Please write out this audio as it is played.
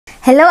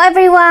Hello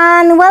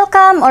everyone!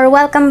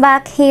 Welcome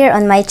back here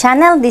on my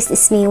channel. This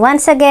is me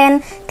once again,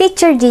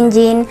 Teacher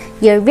Jinjin,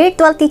 your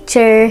virtual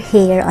teacher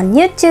here on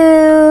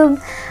YouTube.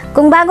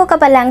 Kung bago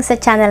ka pa lang sa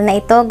channel na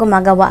ito,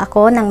 gumagawa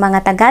ako ng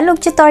mga Tagalog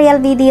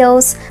tutorial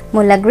videos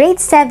mula grade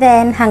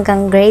 7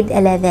 hanggang grade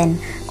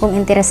 11. Kung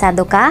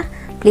interesado ka,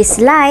 please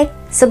like,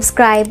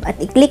 subscribe at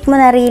i-click mo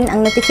na rin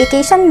ang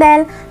notification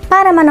bell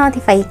para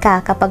ma-notify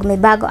ka kapag may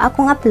bago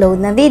akong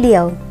upload na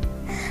video.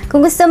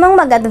 Kung gusto mong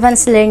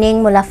mag-advance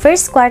learning mula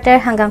first quarter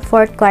hanggang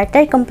fourth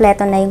quarter,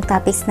 kompleto na yung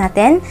topics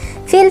natin,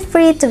 feel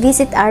free to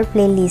visit our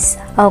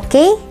playlist.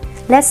 Okay?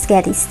 Let's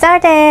get it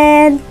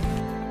started!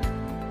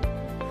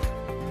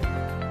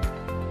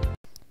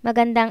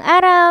 Magandang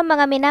araw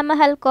mga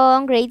minamahal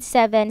kong grade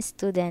 7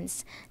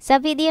 students. Sa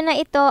video na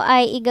ito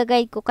ay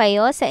i-guide ko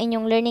kayo sa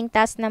inyong learning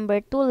task number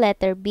 2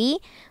 letter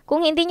B.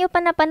 Kung hindi nyo pa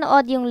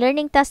napanood yung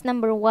learning task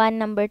number 1,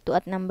 number 2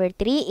 at number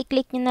 3,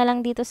 i-click nyo na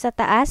lang dito sa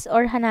taas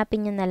or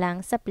hanapin nyo na lang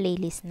sa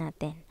playlist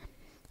natin.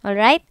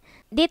 Alright?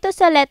 Dito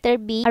sa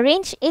letter B,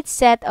 arrange each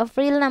set of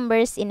real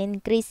numbers in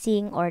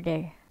increasing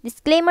order.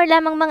 Disclaimer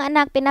lamang mga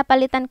anak,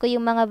 pinapalitan ko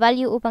yung mga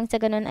value upang sa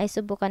ganun ay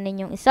subukan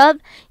ninyong isolve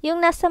yung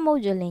nasa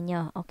module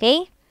ninyo.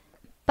 Okay?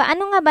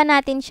 Paano nga ba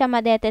natin siya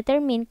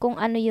ma-determine kung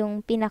ano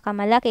yung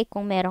pinakamalaki,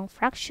 kung merong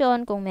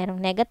fraction, kung merong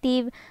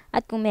negative,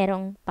 at kung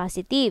merong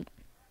positive?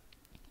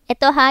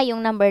 Ito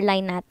yung number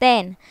line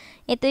natin.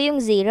 Ito yung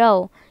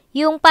 0.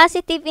 Yung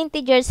positive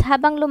integers,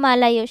 habang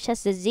lumalayo siya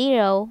sa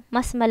 0,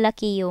 mas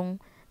malaki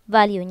yung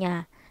value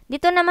niya.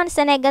 Dito naman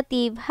sa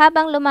negative,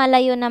 habang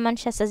lumalayo naman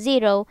siya sa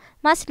 0,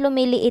 mas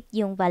lumiliit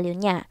yung value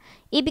niya.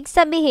 Ibig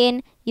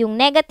sabihin, yung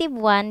negative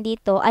 1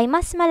 dito ay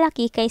mas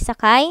malaki kaysa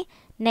kay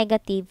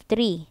negative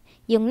 3.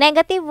 Yung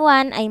negative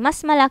 1 ay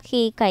mas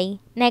malaki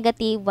kay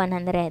negative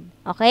 100.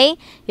 Okay?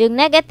 Yung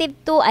negative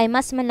 2 ay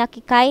mas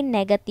malaki kay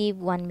negative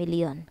 1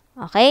 million.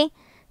 Okay?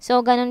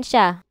 So, ganun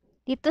siya.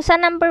 Dito sa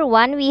number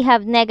 1, we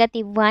have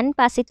negative 1,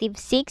 positive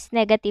 6,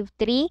 negative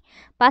 3,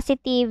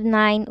 positive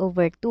 9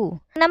 over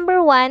 2. Number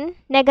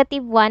 1,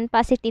 negative 1,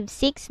 positive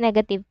 6,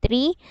 negative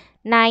 3,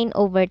 9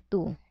 over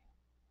 2.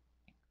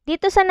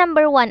 Dito sa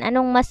number 1,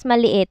 anong mas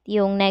maliit?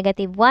 Yung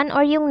negative 1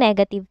 or yung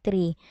negative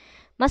 3?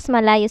 Mas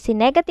malayo si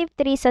negative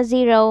 3 sa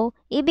 0,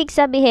 ibig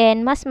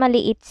sabihin, mas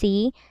maliit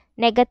si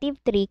negative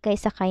 3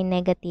 kaysa kay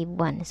negative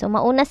 1. So,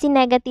 mauna si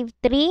negative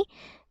 3,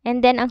 and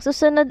then ang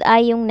susunod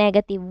ay yung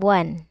negative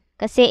 1,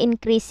 kasi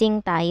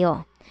increasing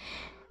tayo.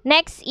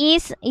 Next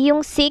is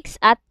yung 6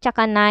 at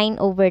saka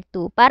 9 over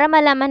 2. Para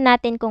malaman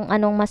natin kung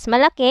anong mas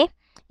malaki,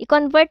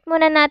 i-convert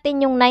muna natin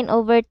yung 9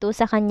 over 2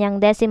 sa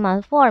kanyang decimal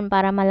form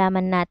para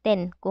malaman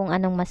natin kung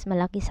anong mas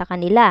malaki sa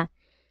kanila.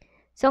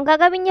 So, ang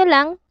gagawin nyo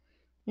lang,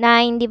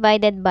 9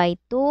 divided by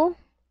 2,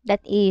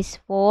 that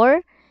is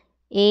 4,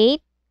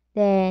 8,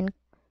 then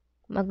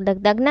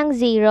magdagdag ng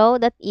 0,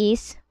 that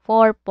is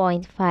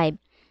 4.5.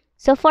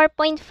 So,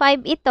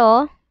 4.5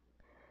 ito,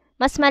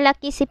 mas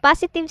malaki si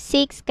positive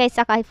 6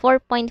 kaysa kay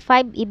 4.5,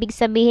 ibig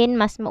sabihin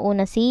mas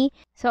mauna si,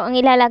 so ang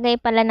ilalagay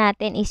pala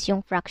natin is yung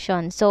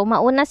fraction. So,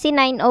 mauna si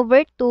 9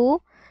 over 2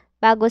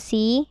 bago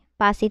si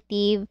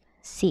positive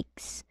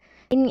 6.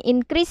 In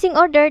increasing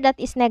order, that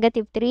is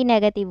negative 3,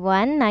 negative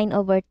 1, 9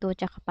 over 2,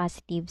 tsaka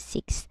positive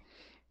 6.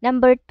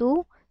 Number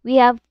 2, we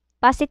have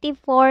positive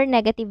 4,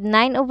 negative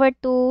 9 over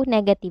 2,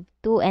 negative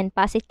 2, and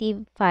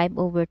positive 5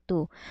 over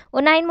 2.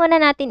 Unahin muna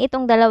natin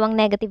itong dalawang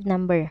negative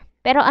number.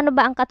 Pero ano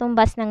ba ang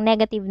katumbas ng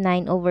negative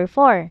 9 over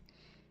 4?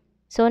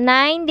 So,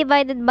 9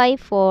 divided by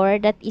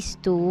 4, that is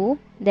 2,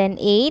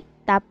 then 8,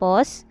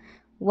 tapos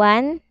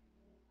 1,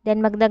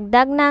 then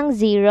magdagdag ng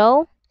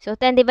 0, so,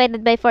 10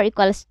 divided by 4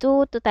 equals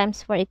 2. 2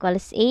 times 4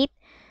 equals 8.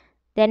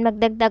 Then,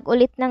 magdagdag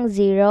ulit ng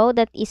 0.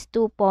 That is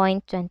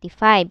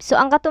 2.25. So,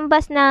 ang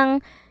katumbas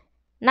ng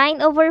 9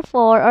 over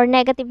 4 or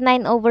negative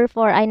 9 over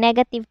 4 ay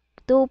negative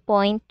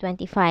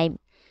 2.25.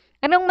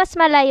 Anong mas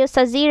malayo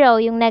sa 0?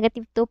 Yung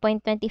negative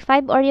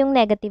 2.25 or yung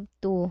negative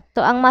 2?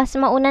 So, ang mas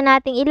mauna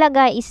nating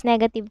ilagay is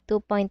negative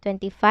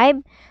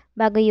 2.25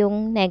 bago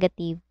yung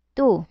negative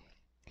 2.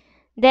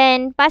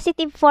 Then,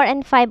 positive 4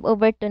 and 5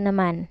 over 2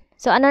 naman.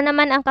 So, ano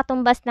naman ang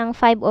katumbas ng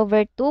 5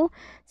 over 2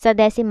 sa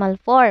decimal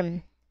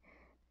form?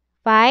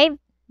 5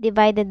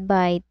 divided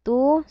by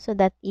 2. So,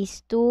 that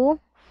is 2,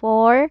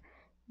 4.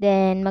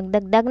 Then,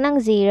 magdagdag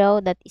ng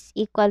 0. That is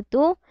equal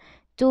to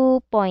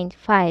 2.5.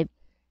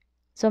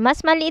 So,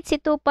 mas maliit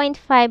si 2.5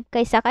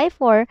 kaysa kay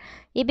 4.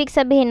 Ibig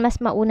sabihin, mas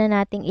mauna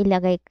nating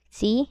ilagay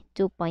si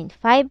 2.5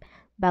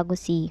 bago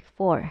si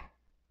 4.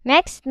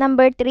 Next,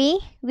 number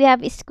 3. We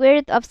have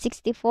square root of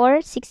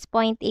 64,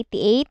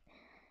 6.88.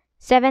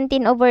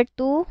 17 over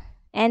 2,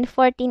 and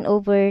 14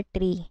 over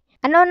 3.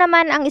 Ano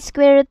naman ang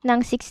square root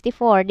ng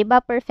 64?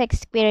 Diba perfect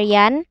square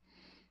yan?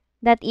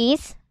 That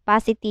is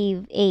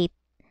positive 8.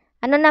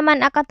 Ano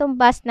naman ang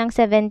katumbas ng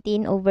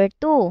 17 over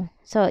 2?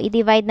 So,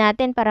 i-divide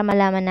natin para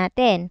malaman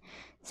natin.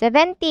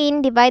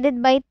 17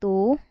 divided by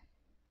 2,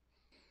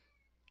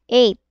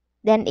 8.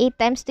 Then, 8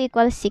 times 2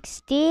 equals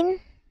 16.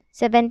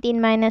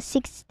 17 minus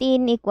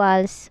 16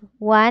 equals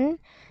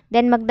 1.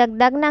 Then,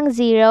 magdagdag ng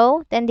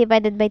 0. 10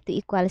 divided by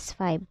 2 equals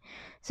 5.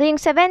 So, yung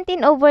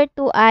 17 over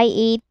 2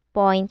 ay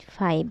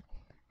 8.5.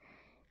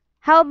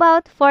 How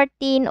about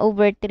 14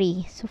 over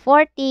 3? So,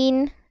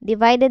 14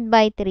 divided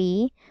by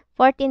 3.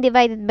 14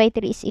 divided by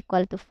 3 is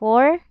equal to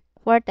 4.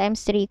 4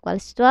 times 3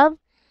 equals 12.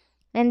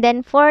 And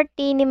then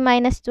 14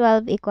 minus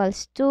 12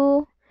 equals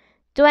 2.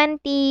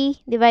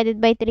 20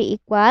 divided by 3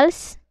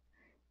 equals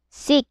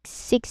 6.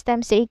 6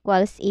 times 3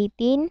 equals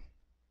 18.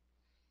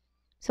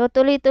 So,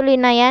 tuloy-tuloy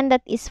na yan.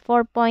 That is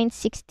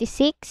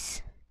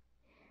 4.66.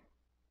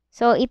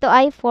 So, ito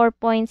ay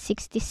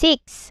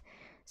 4.66.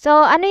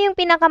 So, ano yung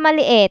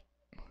pinakamaliit?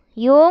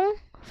 Yung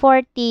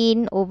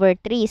 14 over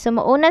 3. So,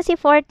 mauna si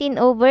 14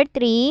 over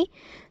 3.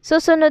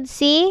 Susunod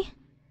si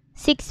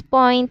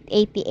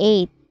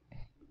 6.88.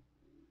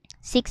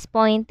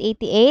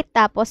 6.88.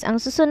 Tapos, ang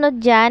susunod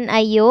dyan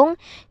ay yung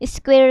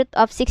square root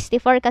of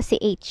 64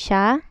 kasi 8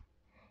 siya.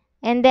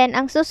 And then,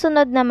 ang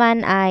susunod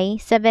naman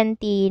ay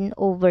 17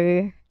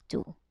 over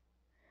 2.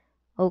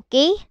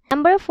 Okay?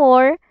 Number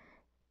 4,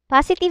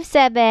 positive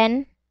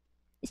 7,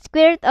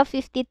 square root of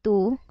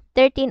 52,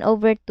 13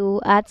 over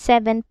 2 at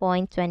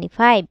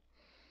 7.25.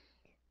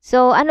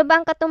 So, ano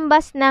ba ang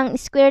katumbas ng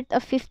square root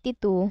of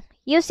 52?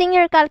 Using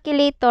your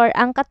calculator,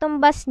 ang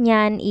katumbas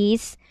niyan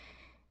is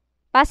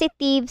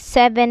positive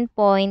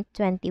 7.21.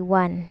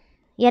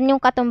 Yan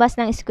yung katumbas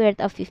ng square root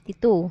of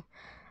 52.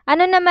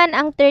 Ano naman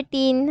ang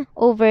 13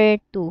 over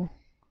 2?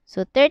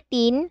 So,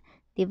 13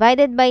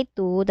 divided by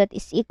 2, that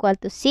is equal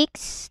to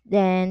 6.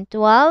 Then,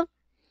 12.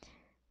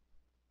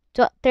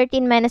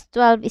 13 minus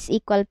 12 is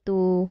equal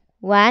to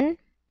 1.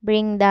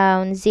 Bring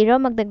down 0,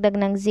 magdagdag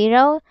ng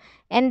 0.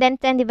 And then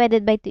 10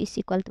 divided by 2 is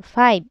equal to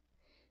 5.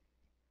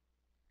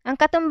 Ang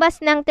katumbas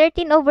ng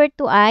 13 over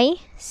 2 ay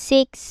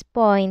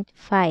 6.5.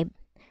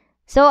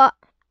 So,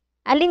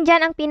 alin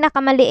dyan ang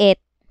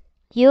pinakamaliit?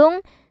 Yung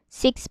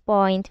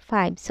 6.5.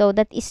 So,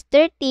 that is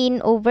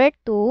 13 over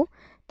 2.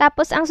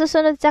 Tapos, ang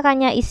susunod sa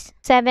kanya is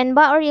 7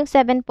 ba or yung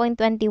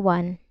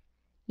 7.21?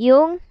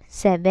 Yung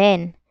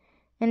 7.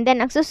 And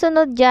then, ang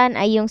susunod dyan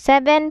ay yung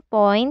 7.21.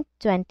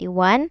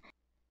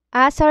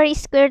 Sorry,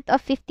 square root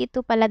of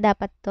 52 pala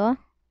dapat to.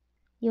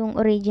 Yung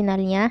original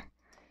niya.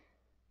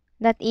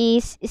 That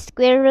is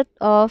square root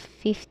of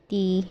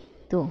 52.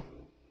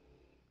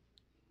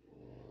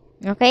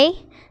 Okay?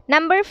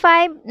 Number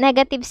 5,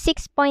 negative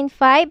 6.5.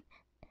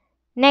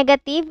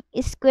 Negative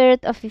square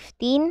root of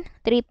 15,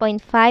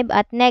 3.5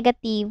 at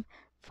negative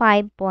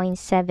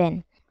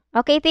 5.7.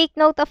 Okay, take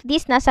note of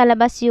this. Nasa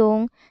labas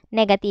yung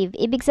negative.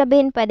 Ibig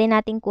sabihin, pwede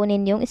natin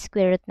kunin yung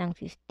square root ng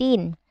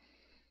 15.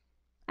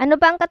 Ano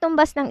ba ang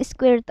katumbas ng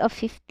square root of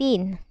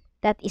 15?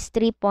 That is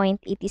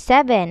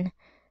 3.87.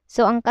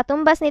 So, ang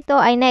katumbas nito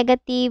ay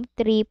negative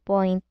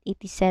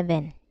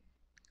 3.87.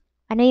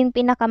 Ano yung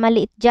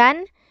pinakamaliit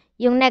dyan?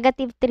 Yung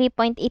negative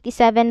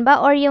 3.87 ba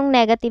or yung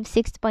negative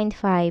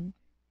 6.5?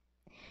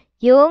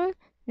 Yung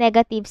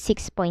negative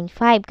 6.5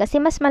 kasi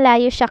mas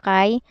malayo siya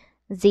kay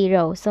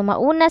 0. So,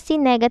 mauna si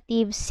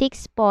negative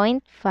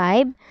 6.5.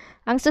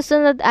 Ang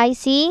susunod ay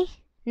si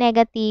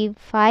negative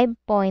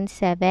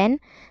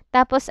 5.7.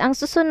 Tapos, ang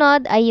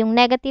susunod ay yung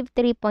negative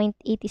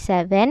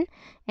 3.87.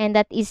 And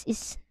that is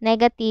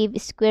negative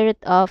square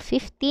root of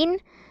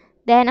 15.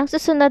 Then, ang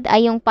susunod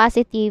ay yung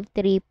positive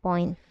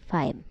 3.5.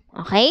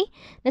 Okay?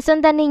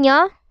 Nasundan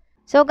ninyo?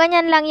 So,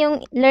 ganyan lang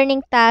yung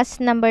learning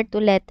task number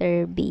 2,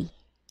 letter B.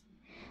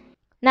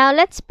 Now,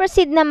 let's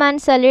proceed naman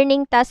sa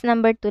learning task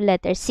number 2,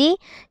 letter C.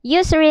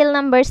 Use real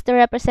numbers to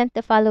represent the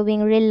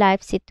following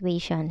real-life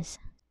situations.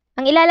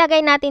 Ang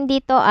ilalagay natin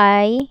dito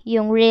ay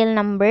yung real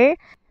number.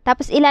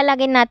 Tapos,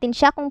 ilalagay natin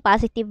siya kung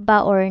positive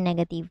ba or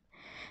negative.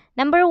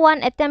 Number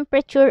 1, a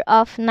temperature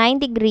of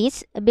 9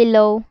 degrees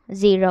below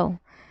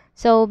 0.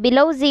 So,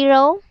 below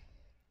 0,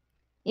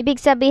 ibig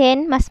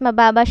sabihin, mas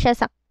mababa siya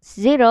sa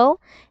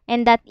 0.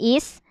 And that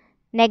is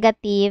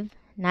negative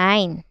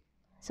 9.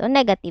 So,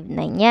 negative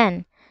 9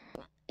 yan.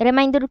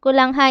 Reminder ko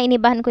lang ha,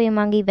 inibahan ko yung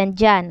mga given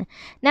dyan.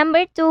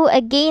 Number 2, a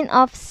gain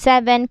of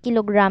 7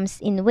 kilograms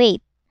in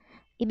weight.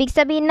 Ibig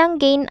sabihin ng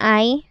gain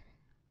ay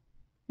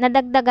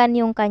nadagdagan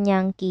yung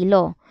kanyang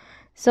kilo.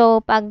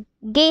 So, pag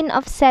gain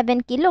of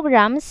 7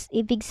 kilograms,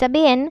 ibig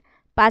sabihin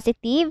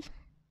positive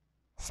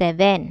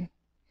 7.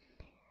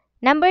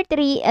 Number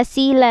 3, a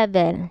sea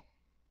level.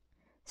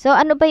 So,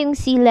 ano ba yung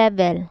sea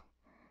level?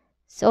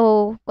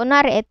 So,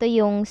 kunwari ito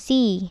yung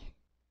sea.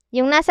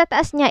 Yung nasa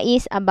taas niya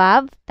is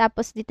above,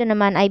 tapos dito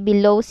naman ay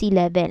below sea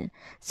level.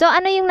 So,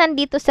 ano yung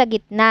nandito sa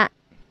gitna?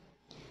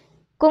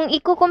 Kung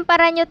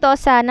ikukumpara nyo to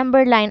sa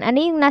number line,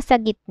 ano yung nasa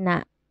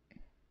gitna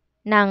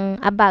ng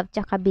above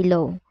tsaka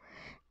below?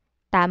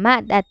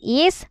 Tama, that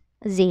is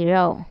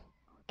 0.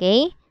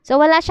 Okay?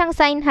 So, wala siyang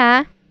sign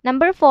ha.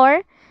 Number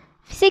 4,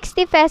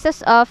 60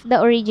 pesos of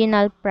the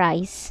original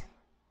price.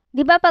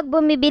 Di ba pag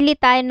bumibili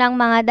tayo ng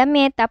mga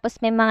damit, tapos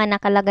may mga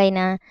nakalagay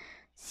na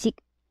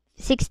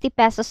 60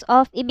 pesos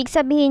off, ibig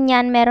sabihin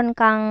yan, meron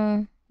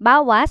kang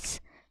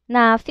bawas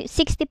na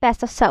 60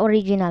 pesos sa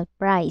original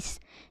price.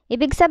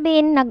 Ibig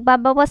sabihin,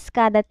 nagbabawas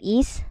ka, that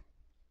is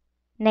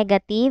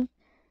negative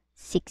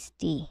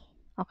 60.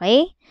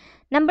 Okay?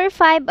 Number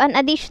 5, an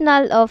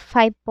additional of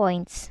 5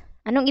 points.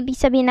 Anong ibig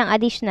sabihin ng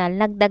additional?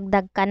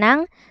 Nagdagdag ka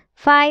ng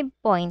 5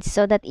 points.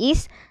 So, that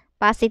is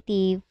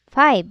positive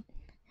 5.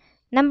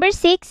 Number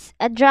 6,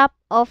 a drop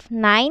of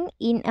 9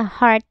 in a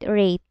heart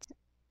rate.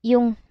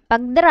 Yung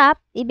pag-drop,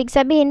 ibig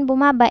sabihin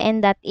bumaba, and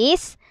that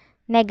is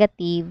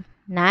negative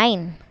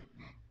 9.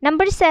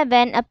 Number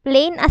 7, a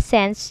plane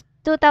ascends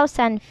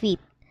 2,000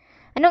 feet.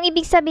 Anong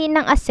ibig sabihin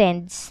ng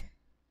ascends?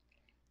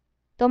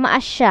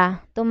 Tumaas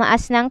siya.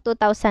 Tumaas ng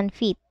 2,000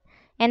 feet.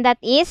 And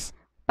that is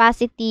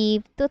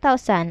positive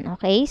 2,000.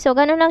 Okay? So,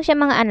 ganun lang siya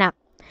mga anak.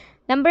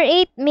 Number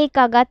 8,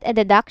 Micah got a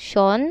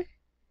deduction.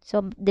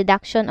 So,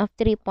 deduction of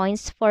 3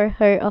 points for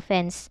her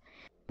offense.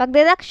 Pag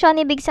deduction,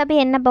 ibig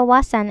sabihin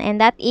nabawasan, and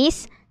that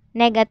is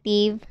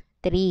negative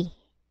 3.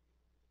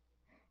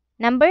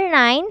 Number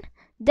 9,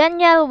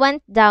 Daniel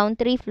went down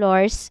 3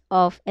 floors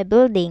of a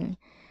building.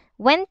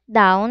 Went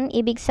down,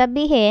 ibig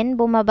sabihin,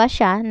 bumaba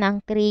siya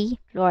ng 3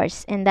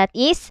 floors. And that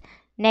is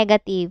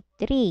negative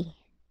 3.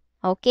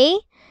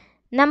 Okay?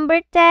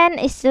 Number 10,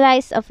 a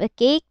slice of a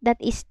cake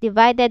that is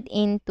divided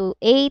into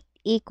 8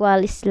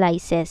 equal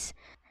slices.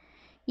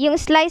 Yung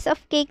slice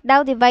of cake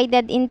daw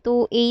divided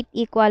into 8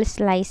 equal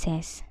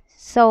slices.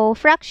 So,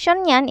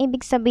 fraction yan,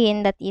 ibig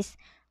sabihin that is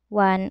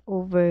 1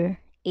 over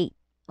 8.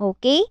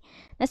 Okay?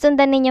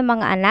 Nasundan ninyo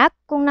mga anak.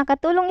 Kung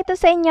nakatulong ito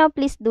sa inyo,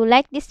 please do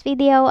like this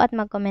video at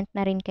mag-comment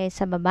na rin kayo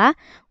sa baba.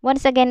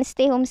 Once again,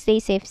 stay home,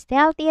 stay safe, stay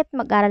healthy at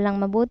mag-aral lang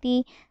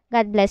mabuti.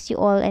 God bless you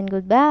all and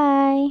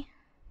goodbye!